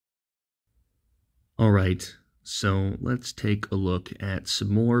Alright, so let's take a look at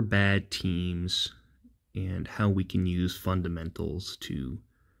some more bad teams and how we can use fundamentals to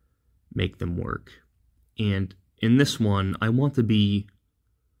make them work. And in this one, I want to be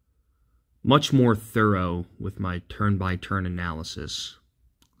much more thorough with my turn-by-turn analysis.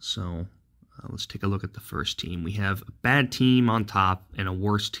 So let's take a look at the first team. We have a bad team on top and a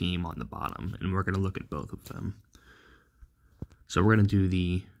worse team on the bottom, and we're going to look at both of them. So we're going to do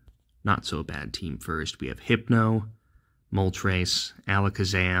the not-so-bad team first. We have Hypno, Moltres,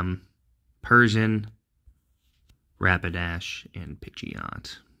 Alakazam, Persian, Rapidash, and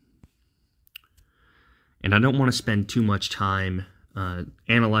Pidgeot. And I don't want to spend too much time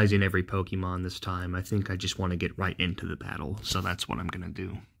analyzing every Pokemon this time. I think I just want to get right into the battle, so that's what I'm going to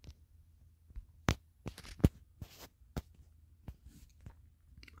do.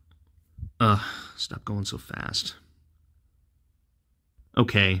 Stop going so fast.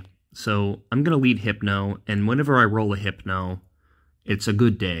 Okay, so I'm going to lead Hypno, and whenever I roll a Hypno, it's a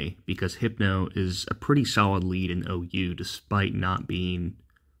good day, because Hypno is a pretty solid lead in OU, despite not being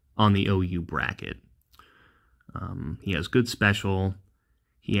on the OU bracket. He has good special,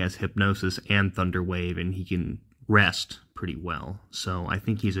 he has Hypnosis and Thunder Wave, and he can rest pretty well. So I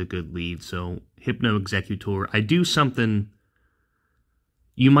think he's a good lead. So Hypno Executor. I do something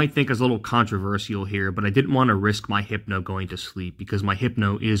you might think is a little controversial here, but I didn't want to risk my Hypno going to sleep, because my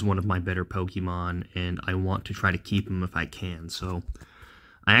Hypno is one of my better Pokemon, and I want to try to keep him if I can. So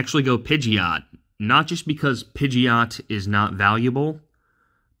I actually go Pidgeot, not just because Pidgeot is not valuable,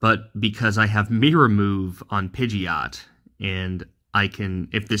 but because I have Mirror Move on Pidgeot, and I can,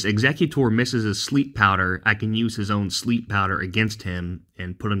 if this Executor misses his Sleep Powder, I can use his own Sleep Powder against him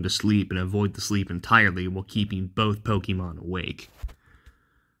and put him to sleep and avoid the sleep entirely while keeping both Pokemon awake.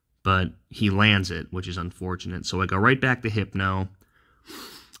 But he lands it, which is unfortunate, so I go right back to Hypno,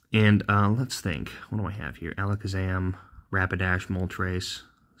 and let's think, what do I have here? Alakazam, Rapidash, Moltres,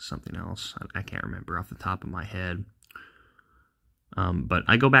 something else, I can't remember off the top of my head. But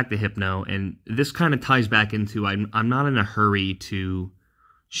I go back to Hypno, and this kind of ties back into I'm not in a hurry to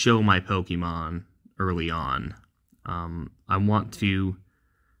show my Pokemon early on. I want to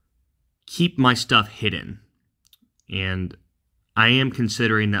keep my stuff hidden, and I am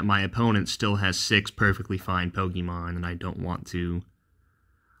considering that my opponent still has 6 perfectly fine Pokemon, and I don't want to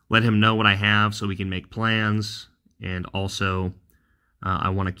let him know what I have so we can make plans, and also I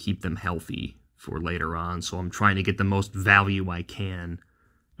want to keep them healthy for later on, so I'm trying to get the most value I can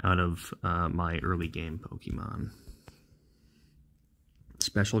out of my early game Pokemon.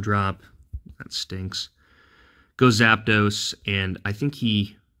 Special drop, that stinks. Go Zapdos, and I think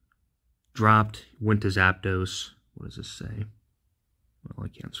he dropped, went to Zapdos. What does this say? Well, I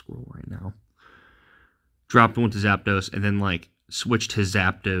can't scroll right now. Dropped, went to Zapdos, and then, like, switched his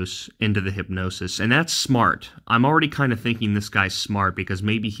Zapdos into the Hypnosis, and that's smart. I'm already kind of thinking this guy's smart, because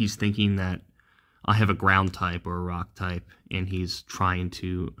maybe he's thinking that I have a ground type or a rock type, and he's trying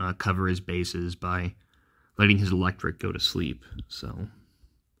to cover his bases by letting his electric go to sleep. So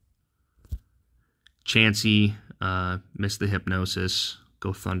Chansey, missed the Hypnosis,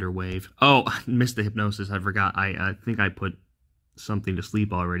 go Thunder Wave. Oh, missed the Hypnosis, I forgot. I think I put something to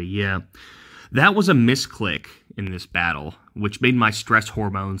sleep already, yeah. That was a misclick in this battle, which made my stress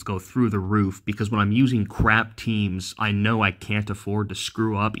hormones go through the roof, because when I'm using crap teams, I know I can't afford to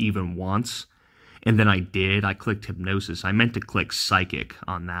screw up even once. And then I did. I clicked Hypnosis. I meant to click Psychic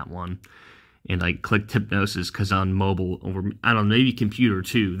on that one. And I clicked Hypnosis because on mobile, or I don't know, maybe computer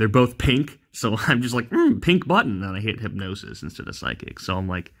too, they're both pink. So I'm just like, pink button. And I hit Hypnosis instead of Psychic. So I'm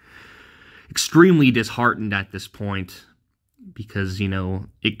like extremely disheartened at this point, because, you know,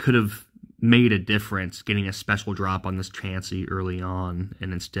 it could have made a difference getting a special drop on this Chansey early on,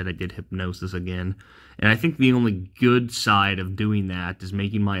 and instead I did Hypnosis again. And I think the only good side of doing that is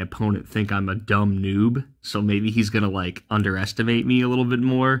making my opponent think I'm a dumb noob, so maybe he's gonna, like, underestimate me a little bit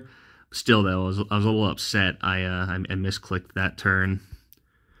more. Still, though, I was a little upset. I misclicked that turn.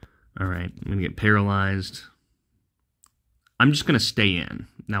 Alright, I'm gonna get paralyzed. I'm just gonna stay in.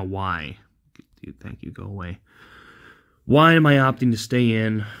 Now, why? Dude, thank you, go away. Why am I opting to stay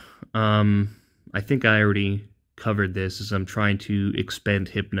in? I think I already covered this, as I'm trying to expend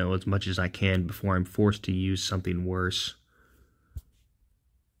Hypno as much as I can before I'm forced to use something worse.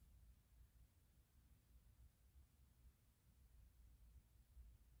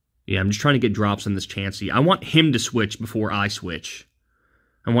 Yeah, I'm just trying to get drops on this Chansey. I want him to switch before I switch.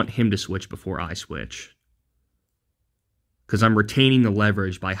 Because I'm retaining the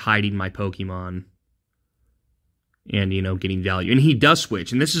leverage by hiding my Pokemon and, you know, getting value. And he does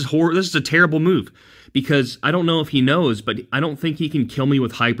switch, and this is a terrible move, because I don't know if he knows, but I don't think he can kill me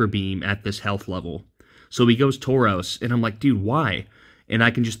with Hyper Beam at this health level. So he goes Tauros, and I'm like, dude, why? And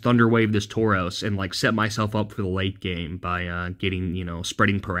I can just Thunder Wave this Tauros and, like, set myself up for the late game by getting, you know,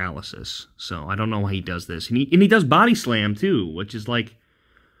 spreading paralysis. So I don't know why he does this. And he does Body Slam, too, which is like,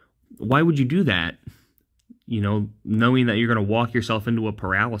 why would you do that? You know, knowing that you're going to walk yourself into a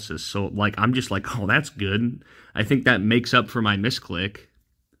paralysis. So, like, I'm just like, oh, that's good. I think that makes up for my misclick.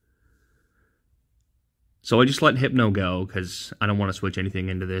 So I just let Hypno go, because I don't want to switch anything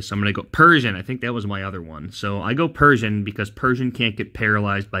into this. I'm going to go Persian. I think that was my other one. So I go Persian, because Persian can't get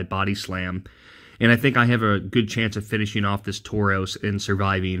paralyzed by Body Slam. And I think I have a good chance of finishing off this Tauros and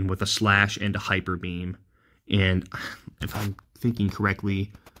surviving with a Slash and a Hyper Beam. And if I'm thinking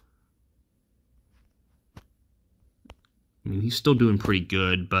correctly, I mean, he's still doing pretty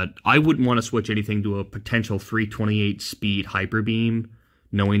good, but I wouldn't want to switch anything to a potential 328 speed Hyper Beam,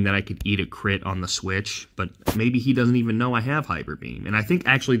 knowing that I could eat a crit on the switch, but maybe he doesn't even know I have Hyper Beam. And I think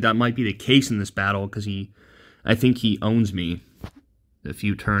actually that might be the case in this battle, because I think he owns me a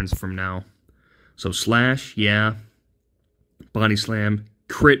few turns from now. So Slash, yeah. Body Slam.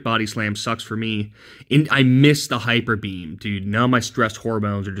 Crit Body Slam sucks for me. And I missed the Hyper Beam, dude. Now my stressed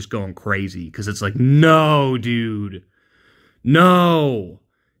hormones are just going crazy, because it's like, no, dude. No!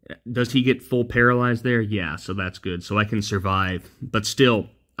 Does he get full paralyzed there? Yeah, so that's good. So I can survive. But still,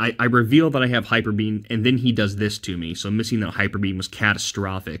 I reveal that I have Hyper Beam, and then he does this to me. So missing that Hyper Beam was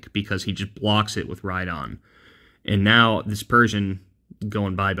catastrophic, because he just blocks it with Rhydon. And now this Persian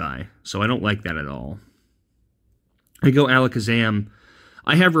going bye-bye. So I don't like that at all. I go Alakazam.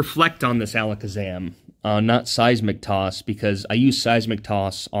 I have Reflect on this Alakazam, not Seismic Toss, because I use Seismic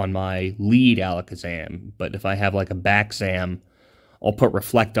Toss on my lead Alakazam. But if I have like a back Zam, I'll put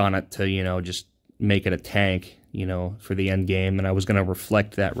Reflect on it to, you know, just make it a tank, you know, for the end game. And I was going to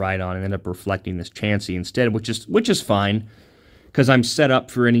Reflect that Rhydon and end up reflecting this Chansey instead, which is fine, because I'm set up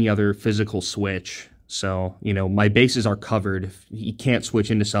for any other physical switch. So, you know, my bases are covered. He can't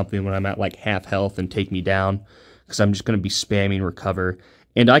switch into something when I'm at like half health and take me down, because I'm just going to be spamming Recover.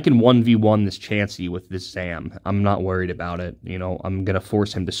 And I can 1v1 this Chansey with this Zam. I'm not worried about it. You know, I'm going to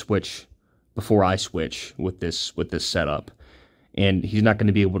force him to switch before I switch with this setup. And he's not going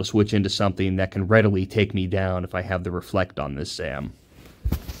to be able to switch into something that can readily take me down if I have the Reflect on this Zam.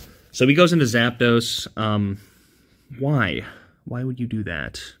 So he goes into Zapdos. Why? Why would you do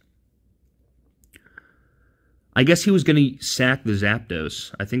that? I guess he was going to sack the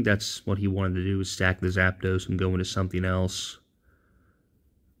Zapdos. I think that's what he wanted to do, was sack the Zapdos and go into something else.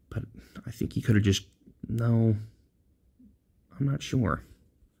 But I think he could have just... No. I'm not sure.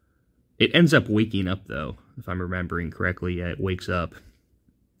 It ends up waking up, though, if I'm remembering correctly. Yeah, it wakes up.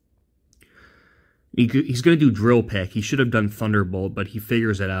 He's going to do Drill Peck. He should have done Thunderbolt, but he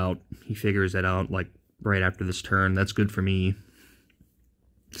figures it out. He figures it out, like, right after this turn. That's good for me.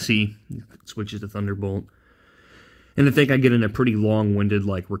 See? Switches to Thunderbolt. And I think I get in a pretty long-winded,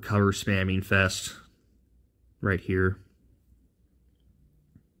 like, Recover spamming fest right here.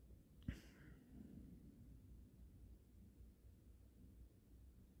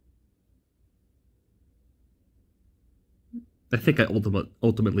 I think I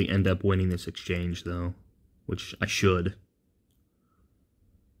ultimately end up winning this exchange, though, which I should.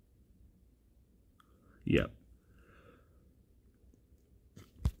 Yep.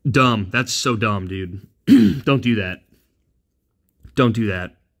 Dumb. That's so dumb, dude. Don't do that. Don't do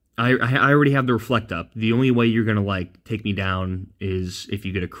that. I already have the Reflect up. The only way you're going to, like, take me down is if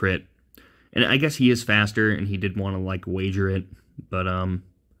you get a crit. And I guess he is faster, and he did want to, like, wager it, but,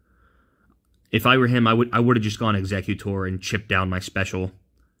 if I were him, I would have just gone Executor and chipped down my special,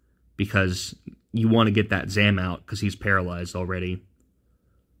 because you want to get that Zam out because he's paralyzed already.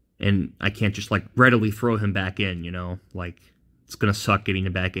 And I can't just, like, readily throw him back in, you know? Like, it's going to suck getting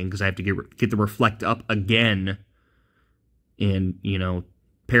him back in, because I have to get the Reflect up again and, you know,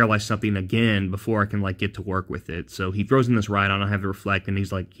 paralyze something again before I can, like, get to work with it. So he throws in this Rhydon, I have the Reflect, and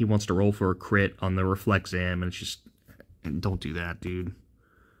he's like, he wants to roll for a crit on the Reflect Zam, and it's just, don't do that, dude.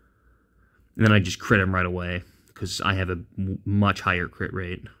 And then I just crit him right away, because I have a much higher crit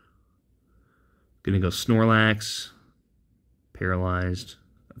rate. Gonna go Snorlax. Paralyzed.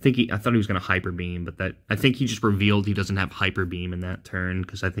 I thought he was gonna Hyper Beam, but I think he just revealed he doesn't have Hyper Beam in that turn,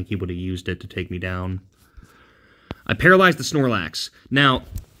 because I think he would have used it to take me down. I paralyzed the Snorlax. Now,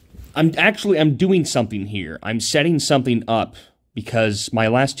 I'm doing something here. I'm setting something up, because my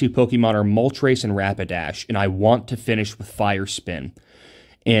last two Pokemon are Moltres and Rapidash, and I want to finish with Fire Spin.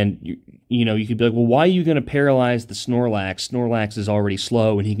 And, you know, you could be like, well, why are you going to paralyze the Snorlax? Snorlax is already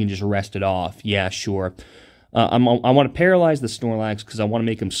slow, and he can just rest it off. Yeah, sure. I want to paralyze the Snorlax because I want to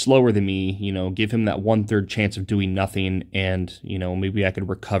make him slower than me, you know, give him that 1/3 chance of doing nothing, and, you know, maybe I could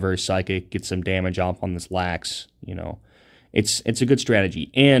recover Psychic, get some damage off on this Lax, you know. It's a good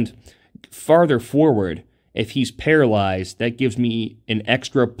strategy. And farther forward, if he's paralyzed, that gives me an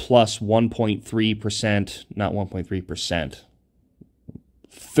extra plus 1.3%, not 1.3%,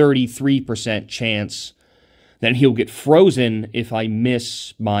 33% chance. Then he'll get frozen if I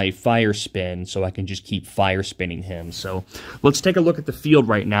miss my Fire Spin, so I can just keep Fire Spinning him. So let's take a look at the field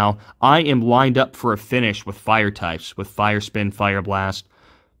right now. I am lined up for a finish with Fire types, with Fire Spin, Fire Blast,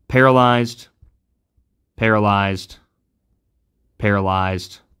 Paralyzed, Paralyzed,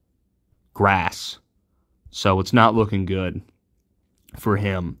 Paralyzed, Grass. So it's not looking good for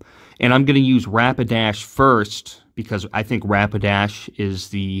him. And I'm going to use Rapidash first, because I think Rapidash is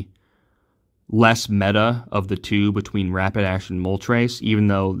the less meta of the two between Rapidash and Moltres, even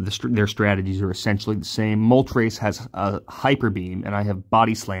though their strategies are essentially the same. Moltres has a Hyper Beam, and I have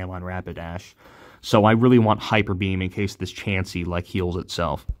Body Slam on Rapidash. So I really want Hyper Beam in case this Chansey, like, heals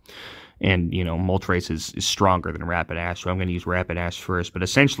itself. And, you know, Moltres is stronger than Rapidash, so I'm going to use Rapidash first. But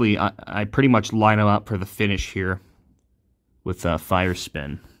essentially, I pretty much line them up for the finish here with Fire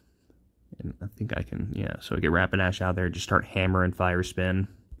Spin. And I think I can, yeah, so I get Rapidash out there, just start hammering Fire Spin.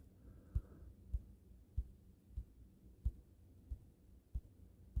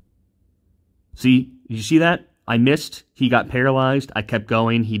 See, did you see that? I missed. He got paralyzed. I kept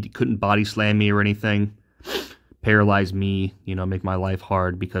going. He couldn't body slam me or anything. Paralyze me, you know, make my life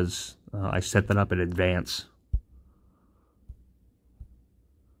hard because I set that up in advance.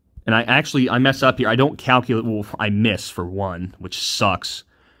 And I mess up here. I don't calculate. Well, I miss for one, which sucks.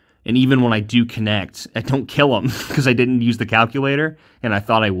 And even when I do connect, I don't kill him because I didn't use the calculator, and I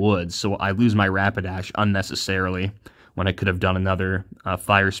thought I would. So I lose my Rapidash unnecessarily when I could have done another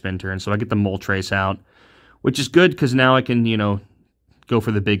Fire Spin turn. So I get the Moltres out, which is good because now I can, you know, go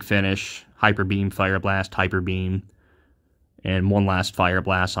for the big finish. Hyper Beam, Fire Blast, Hyper Beam, and one last Fire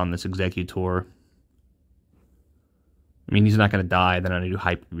Blast on this Executor. I mean, he's not going to die. Then I'm going to do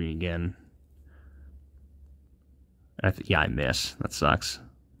Hyper Beam again. Yeah, I miss. That sucks,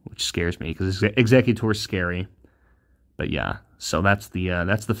 which scares me because Executor's scary. But yeah, so that's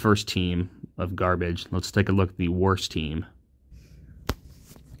the first team of garbage. Let's take a look at the worst team.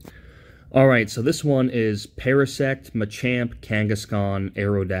 All right, so this one is Parasect, Machamp, Kangaskhan,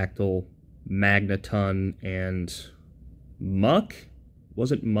 Aerodactyl, Magneton, and Muck?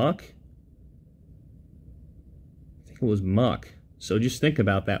 Was it Muck? I think it was Muck. So just think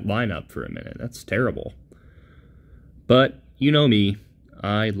about that lineup for a minute. That's terrible. But you know me.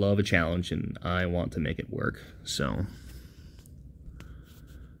 I love a challenge, and I want to make it work. So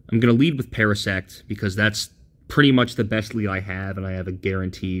I'm going to lead with Parasect, because that's pretty much the best lead I have, and I have a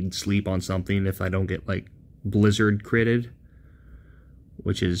guaranteed sleep on something if I don't get, like, Blizzard critted,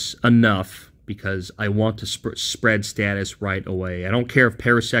 which is enough, because I want to spread status right away. I don't care if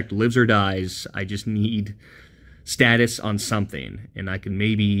Parasect lives or dies, I just need status on something, and I can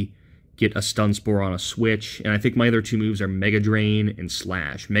maybe get a Stun Spore on a switch, and I think my other two moves are Mega Drain and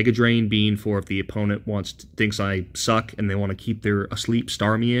Slash. Mega Drain being for if the opponent thinks I suck and they want to keep their asleep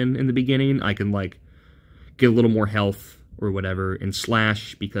Star me in the beginning, I can, like, get a little more health or whatever, and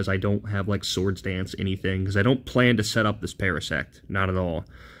Slash because I don't have, like, Swords Dance, anything, because I don't plan to set up this Parasect, not at all.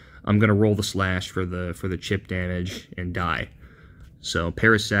 I'm going to roll the Slash for the chip damage and die. So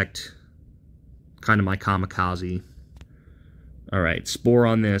Parasect, kind of my kamikaze. Alright, Spore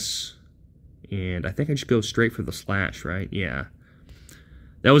on this, and I think I just go straight for the Slash, right? Yeah.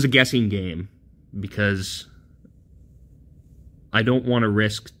 That was a guessing game, because I don't want to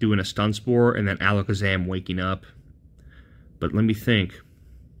risk doing a Stun Spore and then Alakazam waking up. But let me think.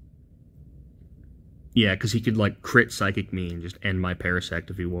 Yeah, because he could, like, crit Psychic me and just end my Parasect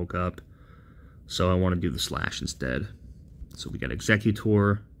if he woke up. So I want to do the Slash instead. So we got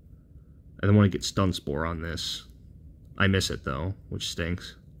Executor. I don't want to get Stun Spore on this. I miss it, though, which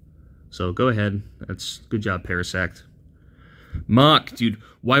stinks. So go ahead. That's good job, Parasect. Muck, dude.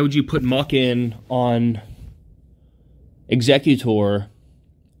 Why would you put Muck in on Executor?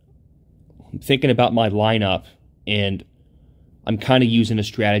 I'm thinking about my lineup, and I'm kind of using a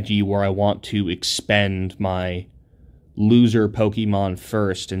strategy where I want to expend my loser Pokemon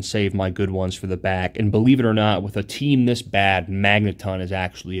first and save my good ones for the back. And believe it or not, with a team this bad, Magneton is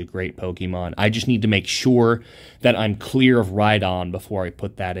actually a great Pokemon. I just need to make sure that I'm clear of Rhydon before I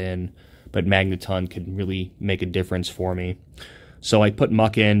put that in. But Magneton could really make a difference for me. So I put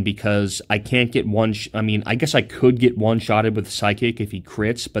Muck in because I can't get I mean, I guess I could get one-shotted with Psychic if he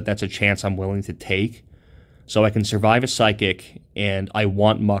crits, but that's a chance I'm willing to take. So I can survive a Psychic, and I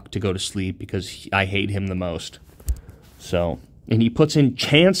want Muck to go to sleep because I hate him the most. So, and he puts in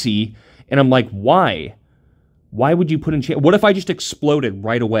Chansey, and I'm like, why? Why would you put in Chansey? What if I just exploded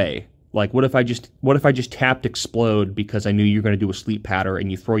right away? Like, what if I just tapped Explode because I knew you were going to do a sleep pattern and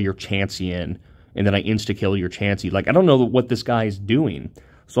you throw your Chansey in, and then I insta-kill your Chansey? Like, I don't know what this guy is doing.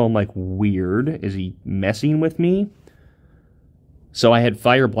 So I'm like, weird. Is he messing with me? So I had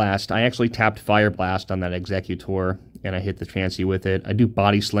Fire Blast. I actually tapped Fire Blast on that Executor, and I hit the Chansey with it. I do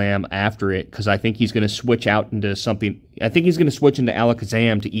Body Slam after it, because I think he's going to switch out into something. I think he's going to switch into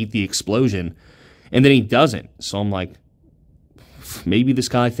Alakazam to eat the explosion, and then he doesn't. So I'm like, maybe this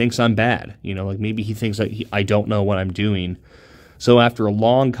guy thinks I'm bad. You know, like maybe he thinks I don't know what I'm doing. So after a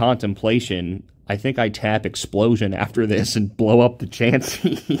long contemplation, I think I tap Explosion after this and blow up the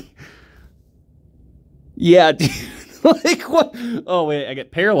Chansey. Yeah, dude. Like, what? Oh, wait, I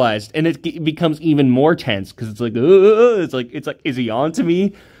get paralyzed. And it becomes even more tense, because it's like, is he on to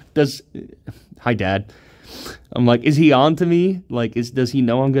me? Hi, Dad. I'm like, is he on to me? Like, does he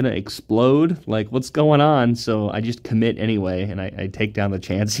know I'm going to explode? Like, what's going on? So I just commit anyway, and I take down the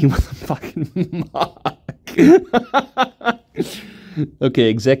Chansey with a fucking Muck. Okay,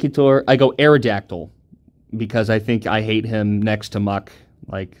 Executor. I go Aerodactyl, because I think I hate him next to Muck,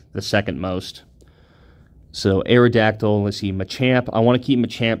 like, the second most. So, Aerodactyl, let's see, Machamp. I want to keep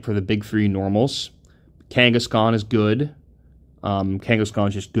Machamp for the big three normals. Kangaskhan is good. Kangaskhan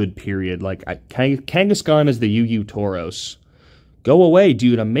is just good, period. Like, Kangaskhan is the UU Tauros. Go away,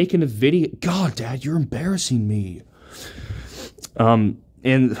 dude. I'm making a video. God, Dad, you're embarrassing me. And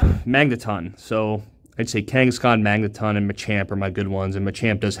Magneton. So, I'd say Kangaskhan, Magneton, and Machamp are my good ones. And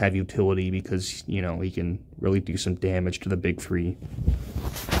Machamp does have utility because, you know, he can really do some damage to the big three.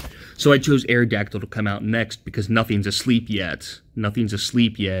 So I chose Aerodactyl to come out next because nothing's asleep yet. Nothing's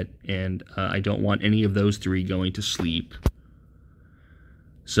asleep yet, and I don't want any of those three going to sleep.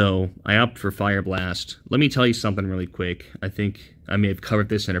 So I opt for Fire Blast. Let me tell you something really quick. I think I may have covered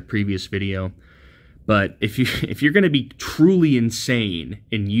this in a previous video, but if you're going to be truly insane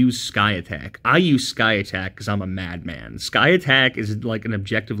and use Sky Attack, I use Sky Attack because I'm a madman. Sky Attack is like an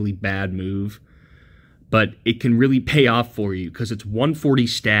objectively bad move, but it can really pay off for you because it's 140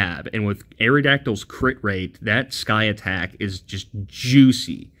 stab, and with Aerodactyl's crit rate, that Sky Attack is just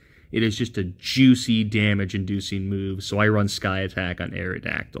juicy. It is just a juicy damage-inducing move, so I run Sky Attack on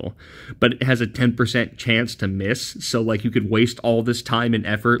Aerodactyl. But it has a 10% chance to miss, so like you could waste all this time and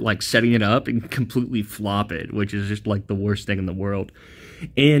effort like setting it up and completely flop it, which is just like the worst thing in the world.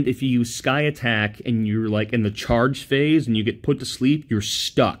 And if you use Sky Attack and you're like in the charge phase and you get put to sleep, you're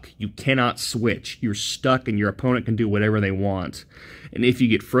stuck. You cannot switch. You're stuck and your opponent can do whatever they want. And if you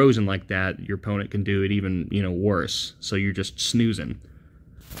get frozen like that, your opponent can do it even, you know, worse. So you're just snoozing.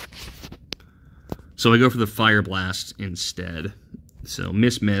 So I go for the Fire Blast instead. So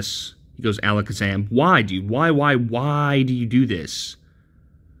miss. He goes Alakazam. Why, dude? Why do you do this?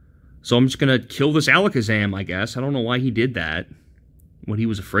 So I'm just going to kill this Alakazam, I guess. I don't know why he did that. What he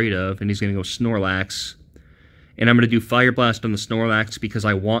was afraid of, and he's going to go Snorlax. And I'm going to do Fire Blast on the Snorlax because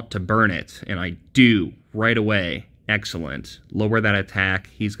I want to burn it, and I do right away. Excellent. Lower that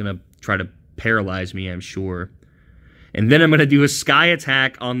attack. He's going to try to paralyze me, I'm sure. And then I'm going to do a Sky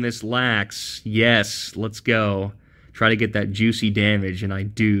Attack on this Lax. Yes, let's go. Try to get that juicy damage, and I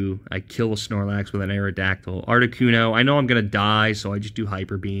do. I kill a Snorlax with an Aerodactyl. Articuno, I know I'm going to die, so I just do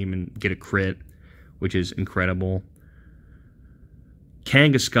Hyper Beam and get a crit, which is incredible.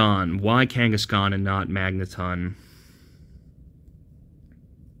 Kangaskhan. Why Kangaskhan and not Magneton?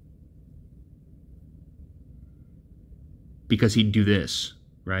 Because he'd do this,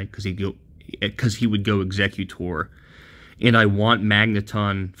 right? Because he would go Executor. And I want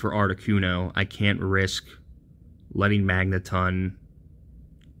Magneton for Articuno. I can't risk letting Magneton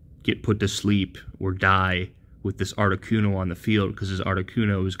get put to sleep or die with this Articuno on the field because his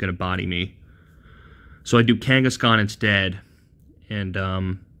Articuno is going to body me. So I do Kangaskhan instead. And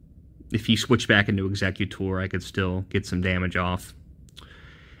if he switched back into Executor, I could still get some damage off.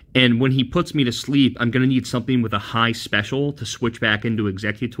 And when he puts me to sleep, I'm going to need something with a high special to switch back into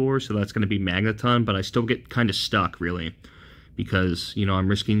Executor, so that's going to be Magneton, but I still get kind of stuck, really, because, you know, I'm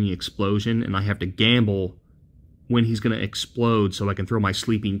risking the explosion, and I have to gamble when he's going to explode so I can throw my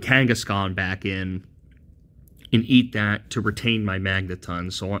sleeping Kangaskhan back in and eat that to retain my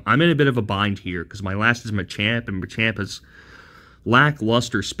Magneton. So I'm in a bit of a bind here, because my last is Machamp, and Machamp is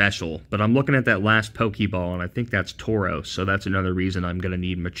lackluster special, but I'm looking at that last Pokeball, and I think that's Tauros, so that's another reason I'm going to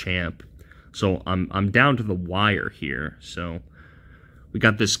need Machamp. So I'm down to the wire here. So we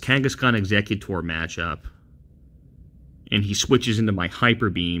got this Kangaskhan Executor matchup, and he switches into my Hyper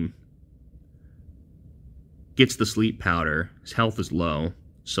Beam, gets the sleep powder. His health is low,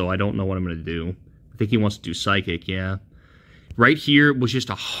 so I don't know what I'm going to do. I think he wants to do Psychic, yeah. Right here was just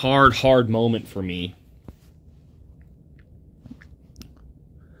a hard moment for me.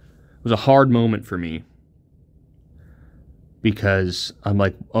 It was a hard moment for me. Because I'm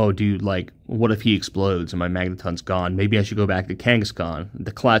like, oh, dude, like, what if he explodes and my Magneton's gone? Maybe I should go back to Kangaskhan.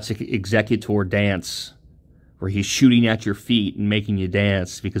 The classic Executor dance, where he's shooting at your feet and making you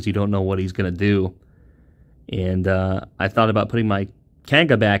dance because you don't know what he's going to do. And I thought about putting my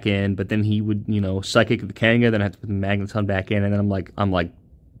Kanga back in, but then he would, you know, Psychic the Kanga, then I have to put the Magneton back in, and then I'm like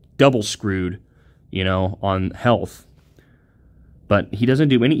double screwed, you know, on health. But he doesn't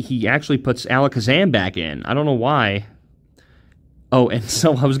do any, he actually puts Alakazam back in. I don't know why. Oh, and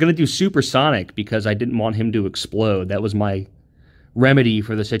so I was going to do Supersonic because I didn't want him to explode. That was my remedy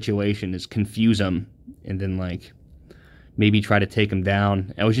for the situation, is confuse him and then, like, maybe try to take him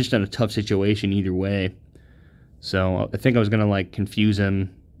down. I was just in a tough situation either way. So I think I was going to, like, confuse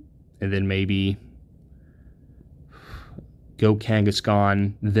him and then maybe go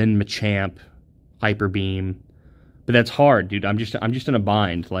Kangaskhan, then Machamp, Hyper Beam. But that's hard, dude. I'm just in a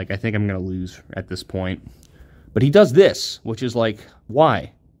bind. Like, I think I'm going to lose at this point. But he does this, which is like,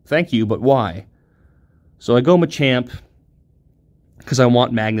 why? Thank you, but why? So I go Machamp, because I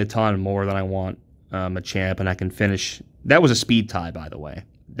want Magneton more than I want Machamp, and I can finish. That was a speed tie, by the way.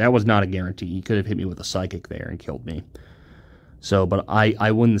 That was not a guarantee. He could have hit me with a Psychic there and killed me. So, but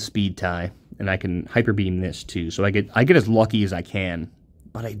I win the speed tie, and I can Hyper Beam this too. So I get as lucky as I can.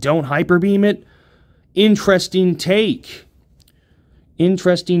 But I don't Hyper Beam it. Interesting take.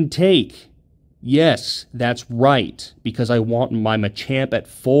 Interesting take. Yes, that's right, because I want my Machamp at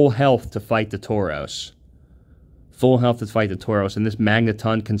full health to fight the Tauros. Full health to fight the Tauros, and this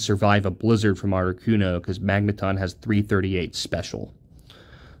Magneton can survive a Blizzard from Articuno, because Magneton has 338 special.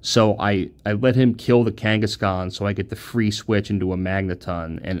 So I let him kill the Kangaskhan, so I get the free switch into a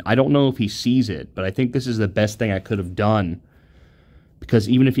Magneton, and I don't know if he sees it, but I think this is the best thing I could have done, because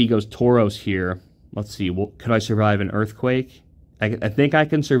even if he goes Tauros here, let's see, well, could I survive an Earthquake? I think I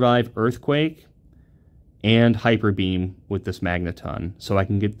can survive Earthquake and Hyper Beam with this Magneton, so I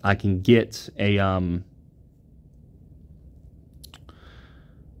can get a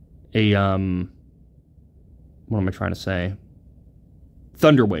what am I trying to say?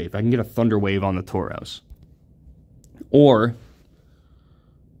 Thunder Wave. I can get a Thunder Wave on the Tauros. Or,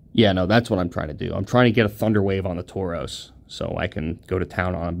 yeah, no, that's what I'm trying to do. I'm trying to get a Thunder Wave on the Tauros so I can go to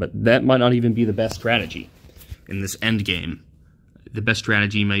town on him, but that might not even be the best strategy in this end game. The best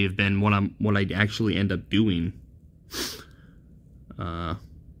strategy may have been what I actually end up doing, because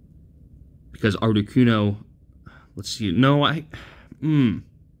Articuno. Let's see. No, Goes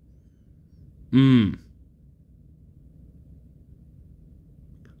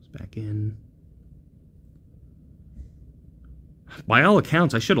back in. By all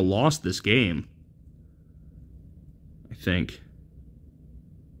accounts, I should have lost this game. I think.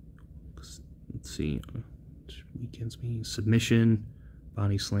 Let's see. Weakens me. Submission.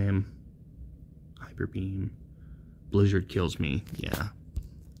 Body Slam. Hyper Beam. Blizzard kills me. Yeah.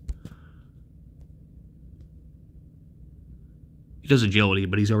 He does agility,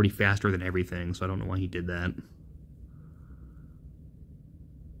 but he's already faster than everything, so I don't know why he did that.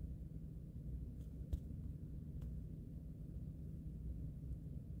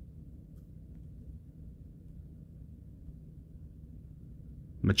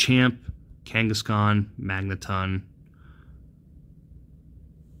 Machamp, Kangaskhan, Magneton.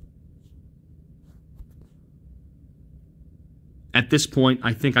 At this point,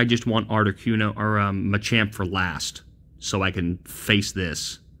 I think I just want Articuno or Machamp for last, so I can face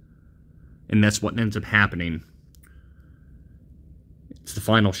this. And that's what ends up happening. It's the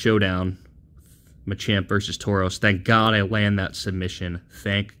final showdown. Machamp versus Tauros. Thank God I land that submission.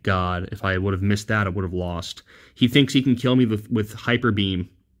 Thank God. If I would have missed that, I would have lost. He thinks he can kill me with Hyper Beam.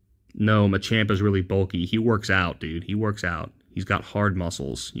 No, Machamp is really bulky. He works out, dude. He works out. He's got hard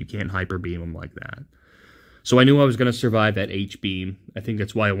muscles. You can't Hyper Beam him like that. So I knew I was going to survive that H-Beam. I think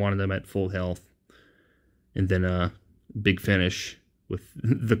that's why I wanted them at full health. And then big finish with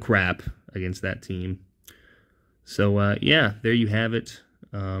the crap against that team. So, yeah, there you have it.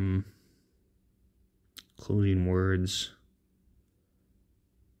 Closing words.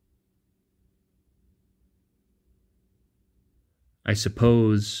 I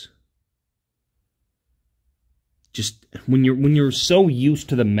suppose just when you're so used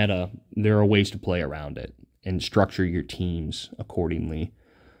to the meta, there are ways to play around it and structure your teams accordingly.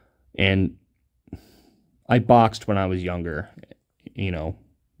 And I boxed when I was younger, you know,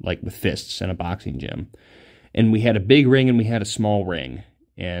 like with fists in a boxing gym. And we had a big ring and we had a small ring.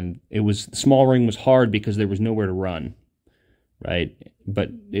 And the small ring was hard because there was nowhere to run, right? But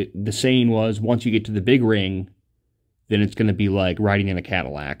the saying was, once you get to the big ring, then it's going to be like riding in a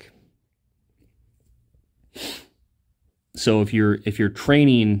Cadillac. So if you're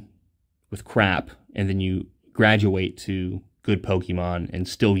training with crap and then you graduate to good Pokemon and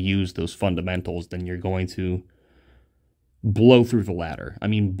still use those fundamentals, then you're going to blow through the ladder. I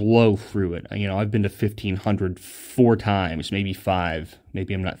mean, blow through it. You know, I've been to 1500 4 times, maybe 5.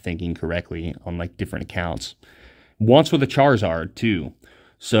 Maybe I'm not thinking correctly on like different accounts. Once with a Charizard too.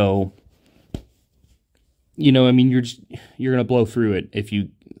 So, you know, I mean, you're gonna blow through it if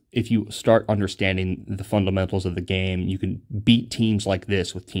you start understanding the fundamentals of the game. You can beat teams like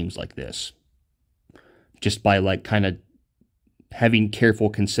this with teams like this, just by like kind of having careful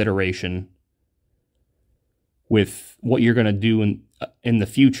consideration with what you're going to do in the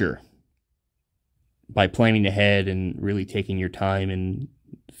future, by planning ahead and really taking your time and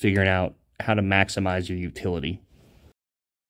figuring out how to maximize your utility.